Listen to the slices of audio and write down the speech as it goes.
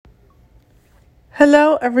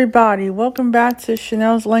Hello, everybody. Welcome back to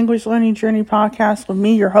Chanel's Language Learning Journey podcast with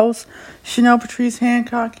me, your host, Chanel Patrice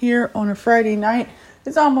Hancock, here on a Friday night.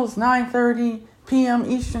 It's almost 9:30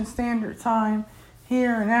 p.m. Eastern Standard Time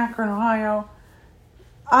here in Akron, Ohio.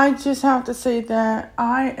 I just have to say that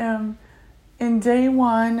I am in day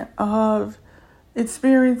one of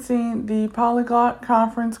experiencing the Polyglot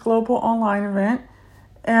Conference Global Online event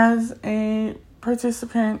as a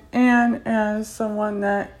participant and as someone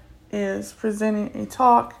that is presenting a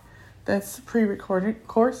talk that's pre-recorded, of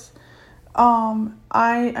course.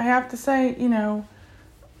 I have to say,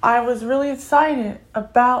 I was really excited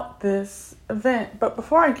about this event. But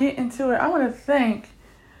before I get into it, I want to thank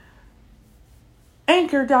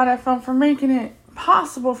Anchor.fm for making it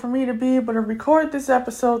possible for me to be able to record this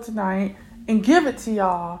episode tonight and give it to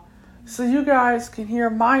y'all so you guys can hear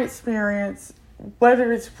my experience,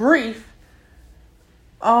 whether it's brief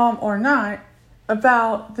or not,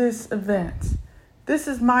 about this event. This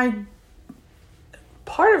is my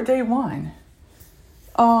part of day one.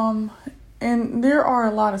 And there are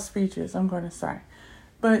a lot of speeches I'm going to say.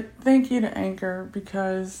 But thank you to Anchor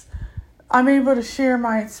because I'm able to share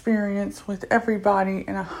my experience with everybody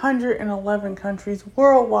in 111 countries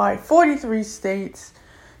worldwide, 43 states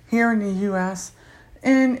here in the U.S.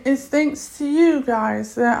 And it's thanks to you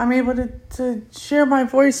guys that I'm able to share my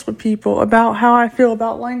voice with people about how I feel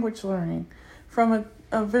about language learning from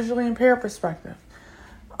a visually impaired perspective.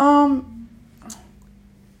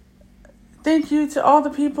 Thank you to all the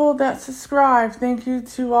people that subscribed. Thank you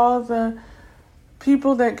to all the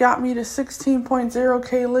people that got me to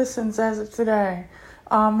 16.0K listens as of today.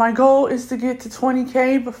 My goal is to get to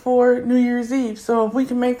 20K before New Year's Eve. So if we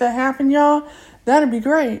can make that happen, y'all, that'd be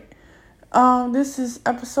great. This is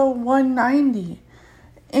episode 190.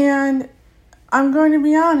 And I'm going to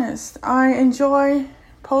be honest, I enjoy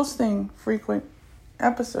posting frequent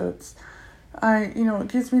episodes. It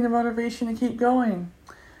gives me the motivation to keep going,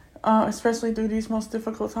 especially through these most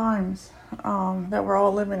difficult times that we're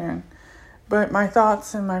all living in. But my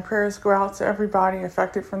thoughts and my prayers go out to everybody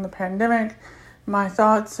affected from the pandemic. My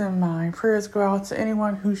thoughts and my prayers go out to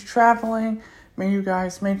anyone who's traveling. May you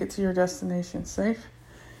guys make it to your destination safe.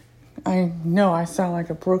 I know I sound like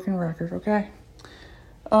a broken record, okay?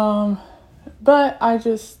 But I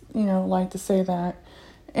just, like to say that.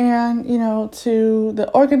 And, to the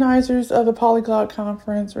organizers of the Polyglot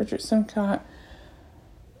Conference, Richard Simcott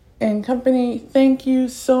and company, thank you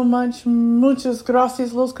so much. Muchas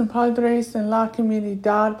gracias, los compadres en la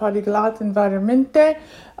comunidad Polyglot environmente,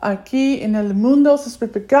 aquí en el mundo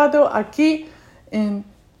sofisticado, aquí en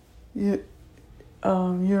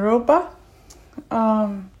Europa.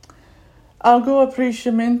 Algo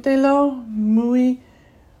apreciámentelo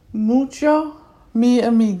mucho, mi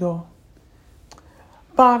amigo.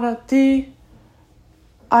 Para ti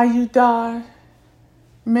ayudarme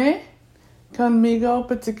conmigo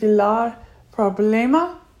particular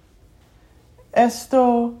problema.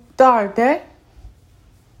 Esto tarde,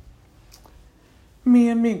 mi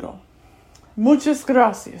amigo. Muchas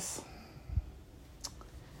gracias.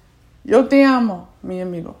 Yo te amo, mi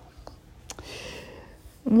amigo.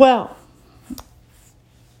 Well,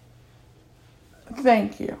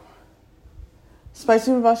 thank you.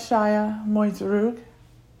 Spasibo большое, мой друг.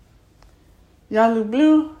 Я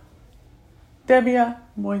люблю тебя,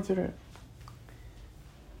 мой друг.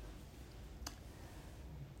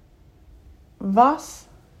 Вас,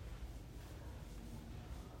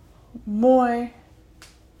 мой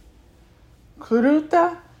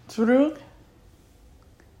круто друг,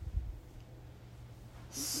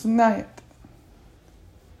 знает.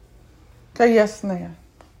 Конечно.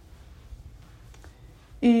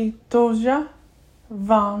 И тоже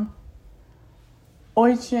вам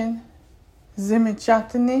очень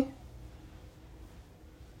замечательный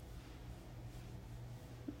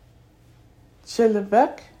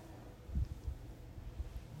человек.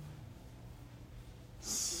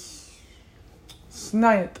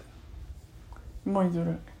 Знает, мой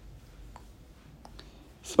друг.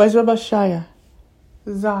 Спасибо большое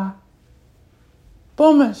за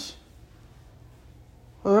помощь.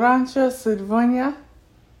 Раньше сегодня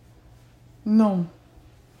но.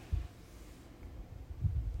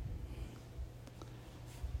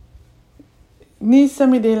 На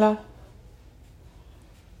самом деле,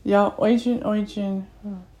 я очень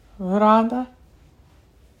рада.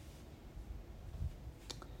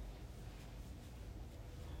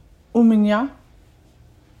 У меня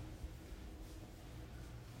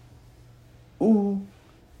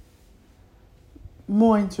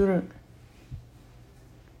мой друг.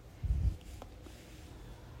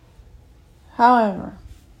 However,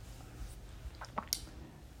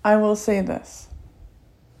 I will say this.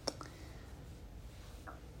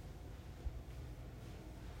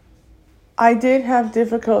 I did have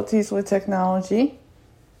difficulties with technology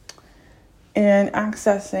and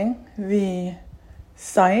accessing the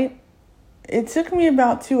site. It took me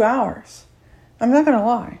about 2 hours. I'm not going to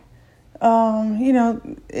lie.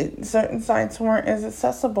 Certain sites weren't as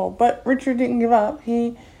accessible, but Richard didn't give up.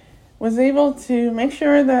 He was able to make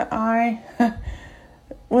sure that I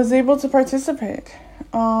was able to participate.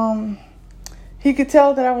 He could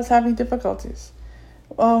tell that I was having difficulties.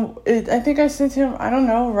 I think I sent him, I don't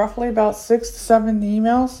know, roughly about 6 to 7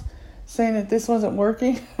 emails saying that this wasn't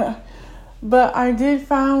working. But I did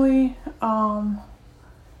finally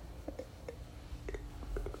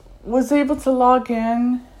was able to log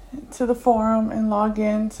in to the forum and log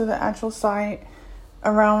in to the actual site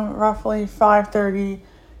around roughly 5:30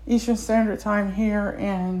 Eastern Standard Time here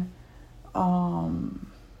in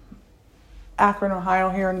Akron, Ohio,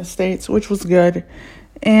 here in the States, which was good.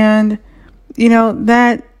 And,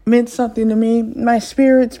 that meant something to me. My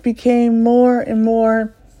spirits became more and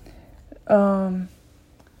more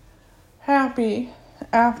happy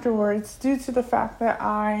afterwards due to the fact that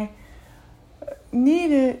I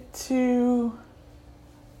needed to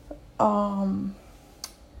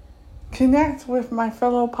connect with my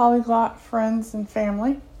fellow polyglot friends and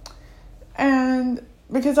family. And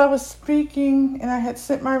because I was speaking and I had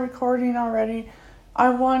sent my recording already, I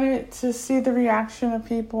wanted to see the reaction of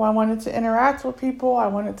people. I wanted to interact with people. I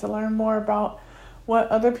wanted to learn more about what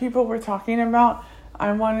other people were talking about.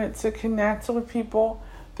 I wanted to connect with people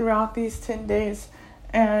throughout these 10 days.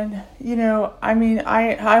 And,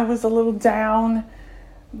 I was a little down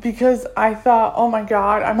because I thought, oh my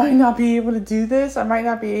God, I might not be able to do this. I might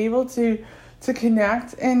not be able to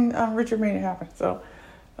connect. And Richard made it happen. So,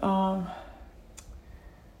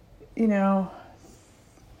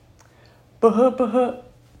 Bahut,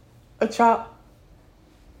 Achap,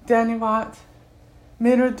 Daniwat,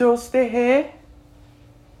 Mira Doste Hai.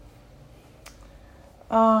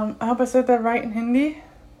 I hope I said that right in Hindi.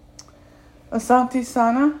 Asante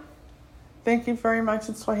Sana. Thank you very much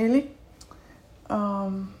in Swahili.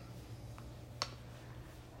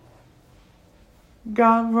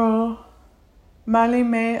 Garo Mali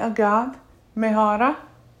Me Agad Mehara.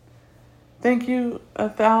 Thank you,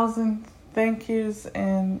 1,000 thank yous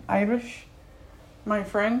in Irish, my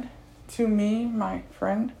friend, to me, my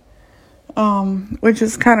friend, which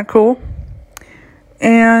is kind of cool.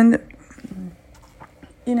 And,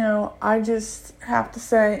 I just have to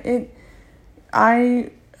say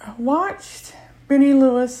I watched Benny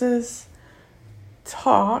Lewis's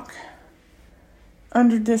talk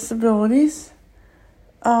under disabilities,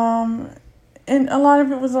 and a lot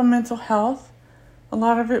of it was on mental health. A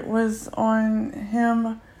lot of it was on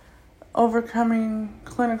him overcoming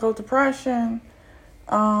clinical depression,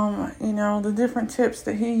 the different tips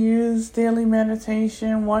that he used, daily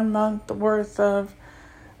meditation, 1 month worth of,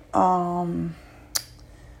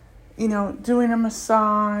 doing a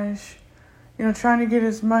massage, trying to get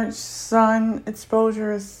as much sun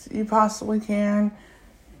exposure as you possibly can,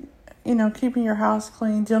 keeping your house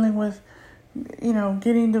clean, dealing with,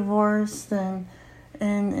 getting divorced and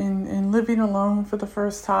living alone for the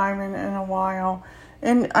first time in a while.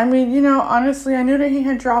 And honestly, I knew that he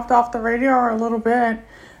had dropped off the radar a little bit,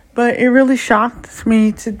 but it really shocked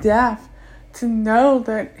me to death to know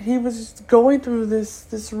that he was going through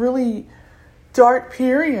this really dark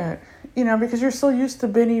period, because you're so used to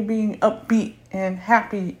Benny being upbeat and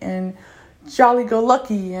happy and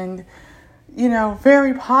jolly-go-lucky and,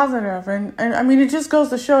 very positive. And it just goes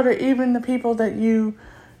to show that even the people that you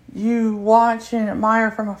watch and admire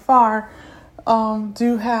from afar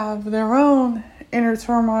do have their own inner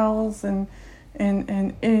turmoils and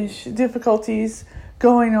difficulties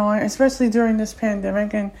going on, especially during this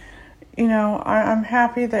pandemic. And I'm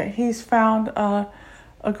happy that he's found a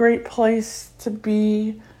great place to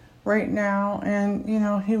be right now, and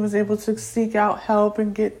he was able to seek out help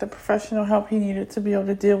and get the professional help he needed to be able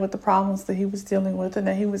to deal with the problems that he was dealing with, and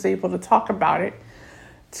that he was able to talk about it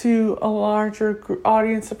to a larger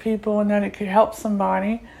audience of people, and that it could help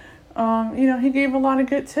somebody. He gave a lot of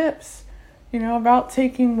good tips, about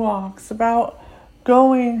taking walks, about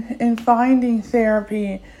going and finding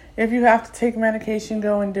therapy. If you have to take medication,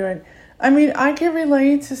 go and do it. I can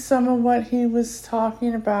relate to some of what he was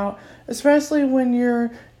talking about, especially when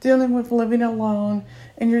you're dealing with living alone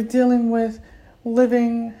and you're dealing with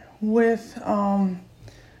living with,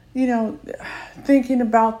 thinking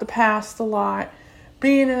about the past a lot,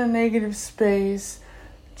 being in a negative space,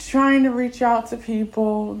 trying to reach out to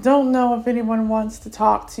people, don't know if anyone wants to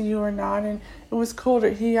talk to you or not. And it was cool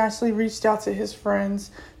that he actually reached out to his friends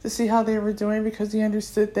to see how they were doing, because he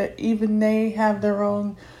understood that even they have their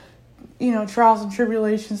own, trials and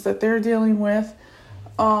tribulations that they're dealing with.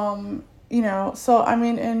 So I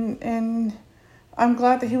mean, and I'm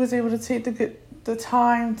glad that he was able to take the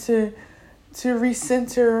time to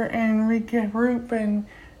recenter and regroup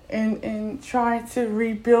and try to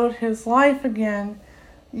rebuild his life again,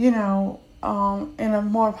 in a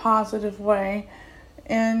more positive way.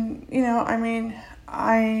 And, I mean,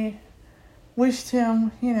 I wished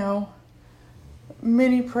him,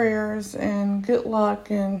 many prayers and good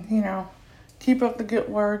luck and, keep up the good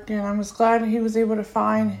work. And I was glad he was able to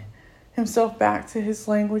find himself back to his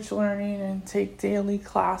language learning and take daily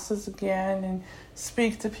classes again and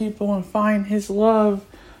speak to people and find his love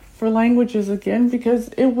for languages again, because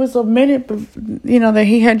it was a minute, that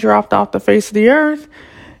he had dropped off the face of the earth.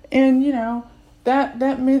 And,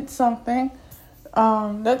 that meant something.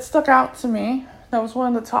 That stuck out to me. That was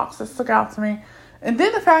one of the talks that stuck out to me. And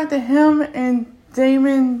then the fact that him and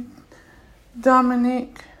Damon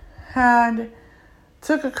Dominic had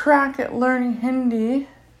took a crack at learning Hindi,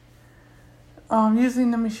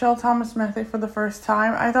 using the Michelle Thomas method for the first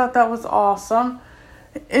time. I thought that was awesome.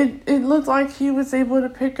 It looked like he was able to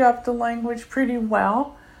pick up the language pretty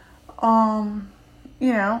well.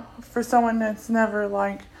 For someone that's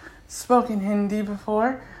never spoken Hindi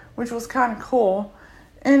before, which was kind of cool.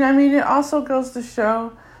 And I mean, it also goes to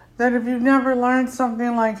show that if you've never learned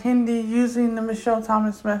something like Hindi using the Michelle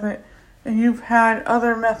Thomas method, and you've had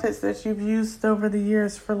other methods that you've used over the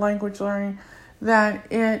years for language learning, that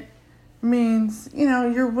it means,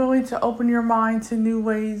 you're willing to open your mind to new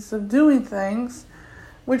ways of doing things,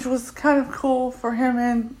 which was kind of cool for him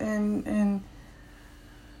and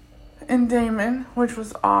Damon, which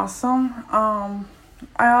was awesome.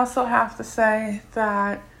 I also have to say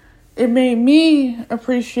that it made me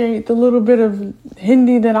appreciate the little bit of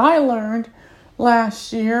Hindi that I learned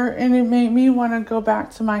last year, and it made me want to go back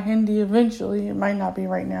to my Hindi eventually. It might not be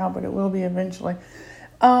right now, but it will be eventually.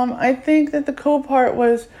 I think that the cool part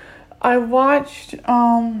was I watched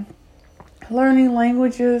Learning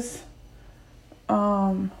Languages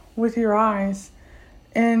with Your Eyes,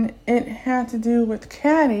 and it had to do with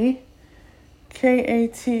Kati,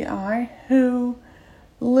 Kati, who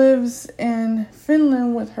lives in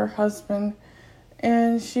Finland with her husband,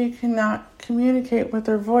 and she cannot communicate with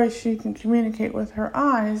her voice. She can communicate with her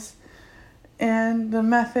eyes. And the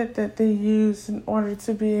method that they use in order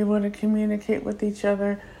to be able to communicate with each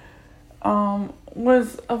other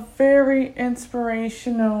was a very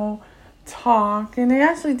inspirational talk. And they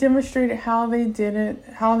actually demonstrated how they did it,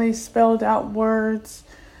 how they spelled out words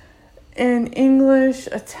in English,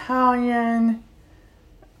 Italian,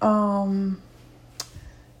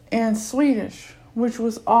 and Swedish, which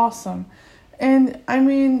was awesome. And I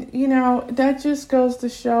mean, that just goes to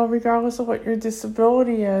show, regardless of what your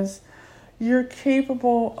disability is, you're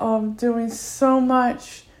capable of doing so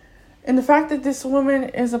much. And the fact that this woman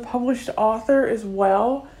is a published author as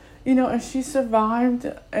well, and she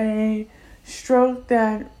survived a stroke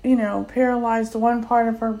that, paralyzed one part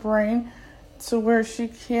of her brain to where she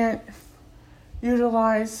can't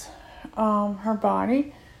utilize her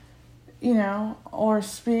body, or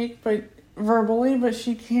speak but verbally, but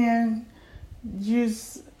she can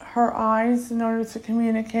use her eyes in order to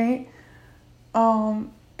communicate,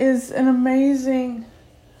 is an amazing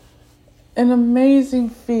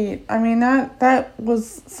feat. I mean, that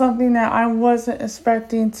was something that I wasn't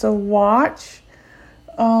expecting to watch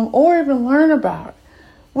or even learn about,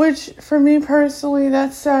 which for me personally,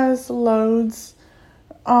 that says loads.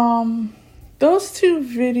 Those two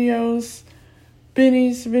videos,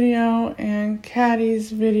 Benny's video and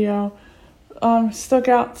Kati's video, stuck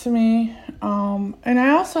out to me. And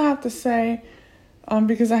I also have to say,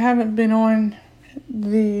 because I haven't been on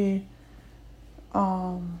the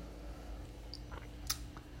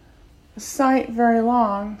site very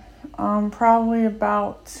long, probably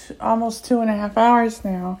about almost 2.5 hours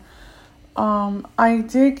now, I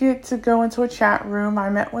did get to go into a chat room.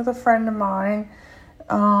 I met with a friend of mine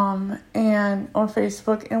and on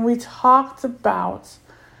Facebook, and we talked about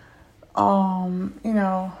one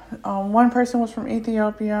person was from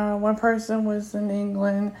Ethiopia, one person was in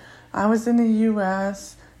England, I was in the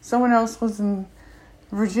US, someone else was in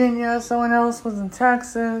Virginia, someone else was in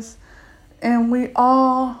Texas, and we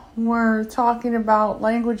all were talking about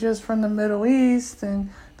languages from the Middle East and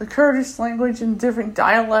the Kurdish language and different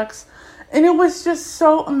dialects. And it was just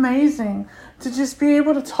so amazing to just be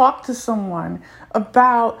able to talk to someone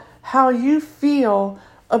about how you feel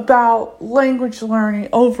about language learning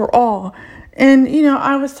overall. And,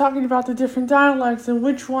 I was talking about the different dialects and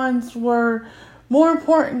which ones were more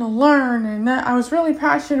important to learn. And that I was really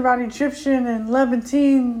passionate about Egyptian and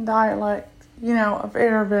Levantine dialect, of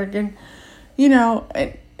Arabic. And,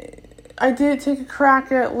 I did take a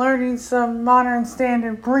crack at learning some modern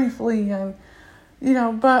standard briefly, and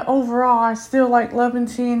but overall I still like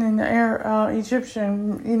Levantine and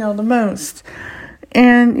Egyptian, the most.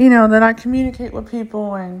 And that I communicate with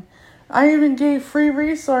people, and I even gave free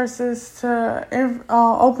resources to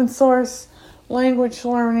open source language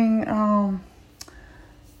learning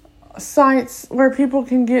sites where people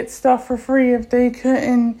can get stuff for free if they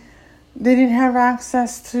didn't have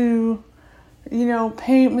access to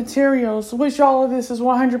paid materials, which all of this is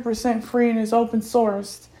 100% free and is open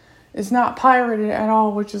sourced. It's not pirated at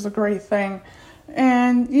all, which is a great thing.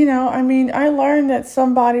 And I learned that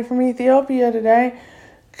somebody from Ethiopia today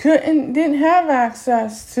didn't have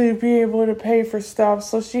access to be able to pay for stuff,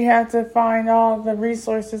 so she had to find all the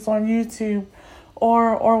resources on YouTube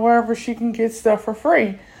or wherever she can get stuff for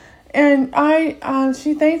free. And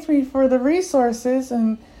she thanked me for the resources,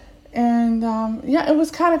 and it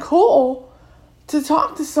was kind of cool to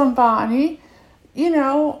talk to somebody,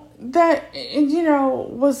 that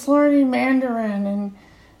was learning Mandarin,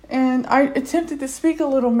 and I attempted to speak a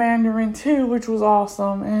little Mandarin too, which was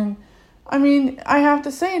awesome. And I have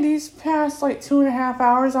to say, these past 2.5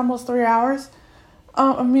 hours, almost 3 hours,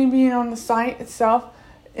 of me being on the site itself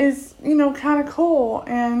is, kind of cool.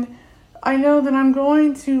 And I know that I'm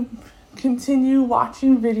going to continue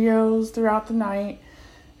watching videos throughout the night.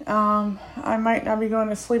 I might not be going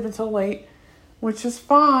to sleep until late, which is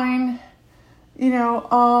fine. I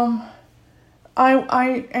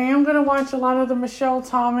am going to watch a lot of the Michelle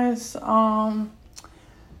Thomas,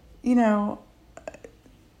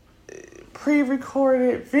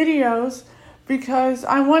 pre-recorded videos, because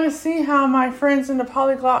I want to see how my friends in the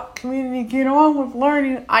polyglot community get on with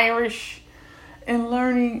learning Irish and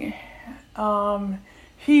learning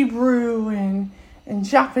Hebrew and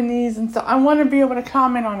Japanese and stuff. I want to be able to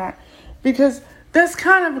comment on that, because that's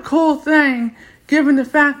kind of a cool thing, given the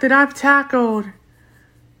fact that I've tackled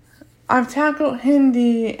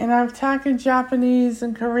Hindi, and I've tackled Japanese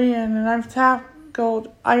and Korean, and I've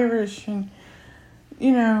tackled Irish, and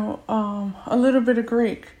a little bit of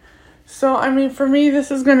Greek. So, for me, this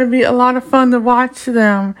is going to be a lot of fun to watch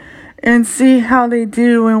them and see how they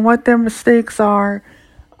do and what their mistakes are,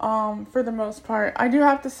 for the most part. I do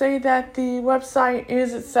have to say that the website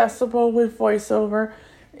is accessible with VoiceOver.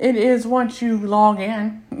 It is once you log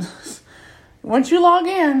in. Once you log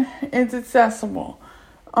in, it's accessible.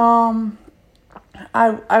 I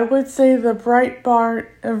would say the Breitbart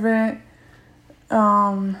event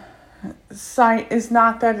site is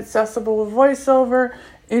not that accessible with VoiceOver.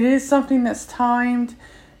 It is something that's timed,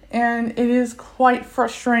 and it is quite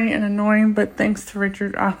frustrating and annoying, but thanks to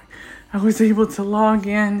Richard, I was able to log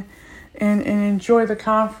in and enjoy the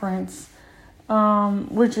conference,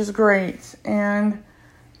 which is great. And,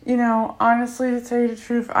 honestly, to tell you the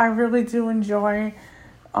truth, I really do enjoy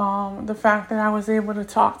the fact that I was able to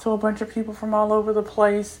talk to a bunch of people from all over the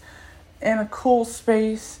place in a cool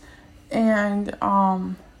space. And,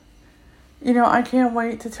 I can't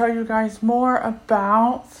wait to tell you guys more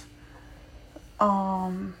about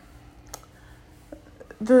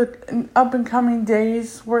the up and coming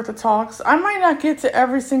days worth of talks. I might not get to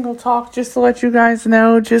every single talk, just to let you guys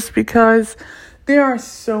know, just because there are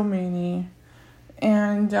so many.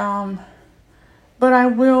 And, but I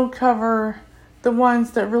will cover the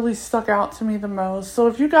ones that really stuck out to me the most. So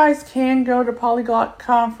if you guys can go to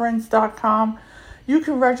polyglotconference.com, you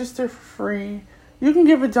can register for free. You can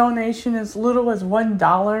give a donation as little as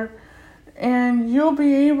 $1, and you'll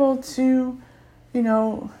be able to,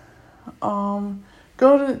 go to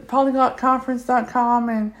polyglotconference.com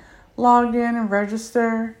and log in and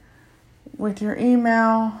register with your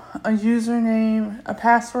email, a username, a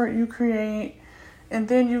password you create, and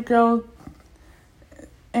then you go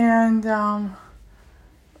and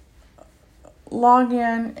log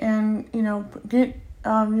in and, get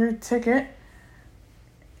your ticket.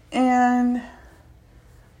 And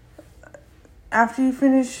after you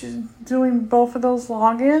finish doing both of those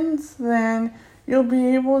logins, then you'll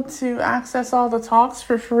be able to access all the talks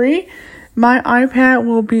for free. My iPad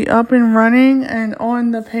will be up and running and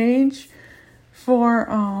on the page for,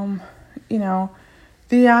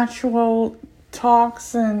 the actual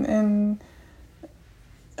talks and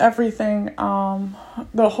everything.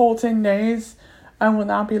 The whole 10 days, I will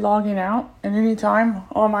not be logging out at any time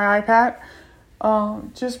on my iPad,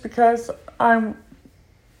 just because I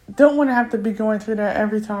don't want to have to be going through that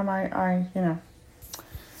every time I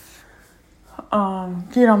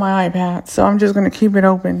get on my iPad. So I'm just going to keep it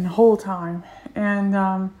open the whole time. And,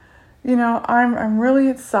 I'm really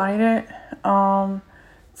excited to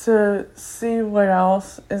see what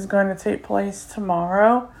else is going to take place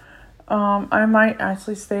tomorrow. I might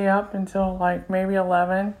actually stay up until maybe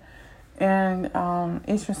 11 and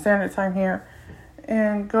Eastern Standard Time here,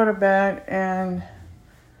 and go to bed and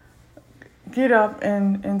get up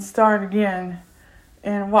and start again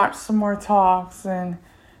and watch some more talks and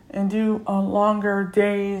do a longer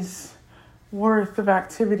day's worth of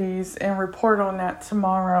activities and report on that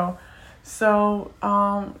tomorrow. So,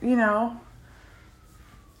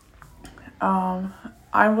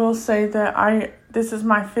 I will say that this is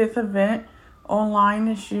my 5th event online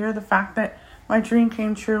this year. The fact that my dream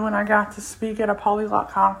came true and I got to speak at a Polyglot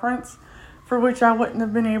conference, for which I wouldn't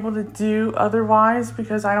have been able to do otherwise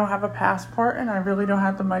because I don't have a passport and I really don't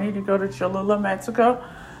have the money to go to Cholula, Mexico.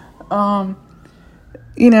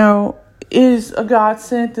 Is a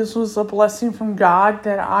godsend. This was a blessing from God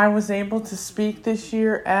that I was able to speak this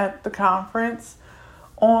year at the conference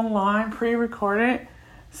online, pre-recorded.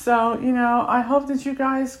 So, I hope that you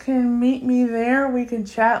guys can meet me there. We can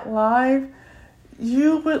chat live.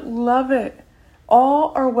 You would love it.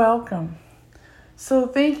 All are welcome. So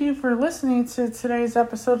thank you for listening to today's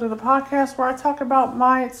episode of the podcast where I talk about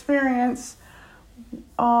my experience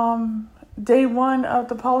day 1 of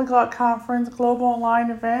the Polyglot Conference Global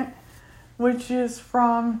Online event, which is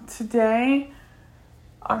from today,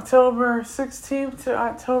 October 16th to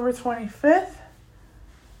October 25th.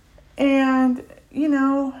 And,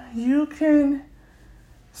 you can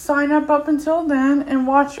sign up until then and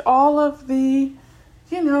watch all of the,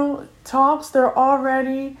 talks. They're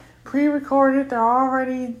already pre-recorded. They're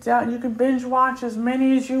already down. You can binge watch as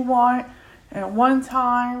many as you want at one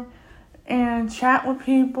time and chat with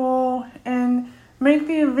people and make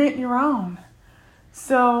the event your own.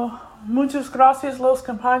 So, muchas gracias los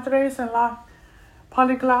compadres en la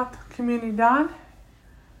Polyglot comunidad.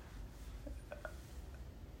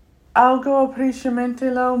 Algo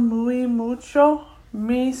apreciándolo muy mucho,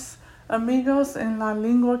 mis amigos en la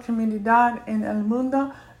lengua comunidad en el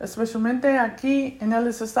mundo, especialmente aquí en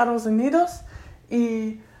los Estados Unidos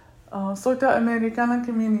y Sudamericana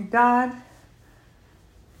comunidad.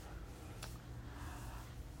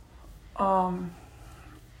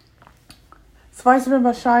 Spasibo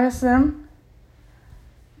большое всем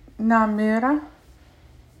na mira.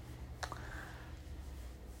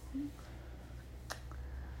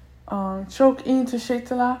 Chok in te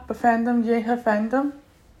shitala befandom jeha fandom.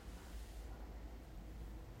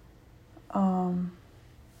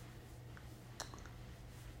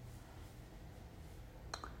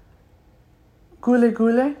 Gule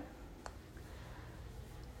gule.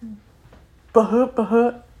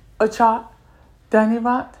 Bahut achat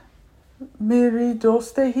dhanyavad meri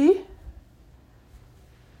doste hi.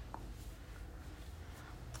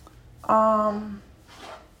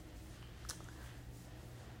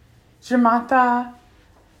 Jamata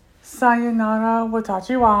sayonara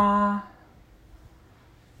watashi wa.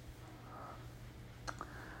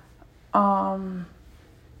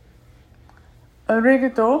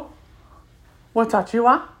 Arigato watashi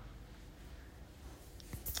wa.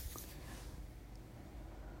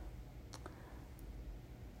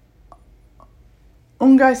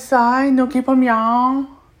 Ungaisai no kipamyao.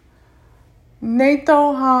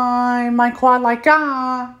 Neto hai my quad like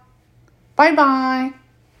Bye bye.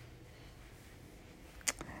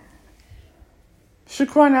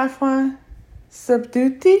 Shukran afwan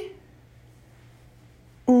sabduti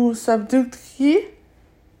ou sabdutki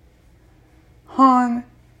han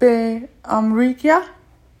be Amrikia.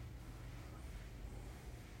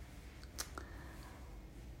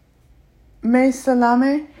 Me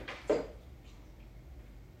salame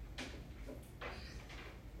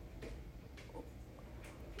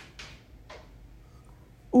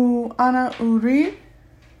u ana uri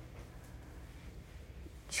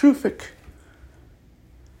trufik.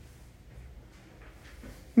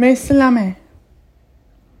 Me salame.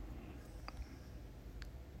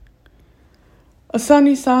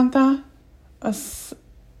 Asani Santa,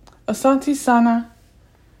 Asanti Sana,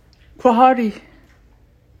 Kwahari.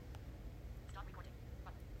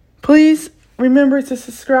 Please remember to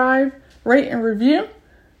subscribe, rate, and review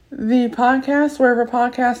the podcast wherever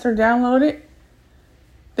podcasts are downloaded.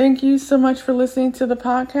 Thank you so much for listening to the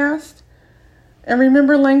podcast. And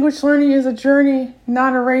remember, language learning is a journey,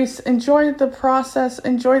 not a race. Enjoy the process,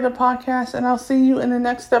 enjoy the podcast, and I'll see you in the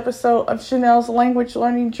next episode of Chanel's Language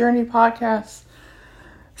Learning Journey podcast.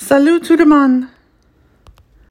 Salut tout le monde!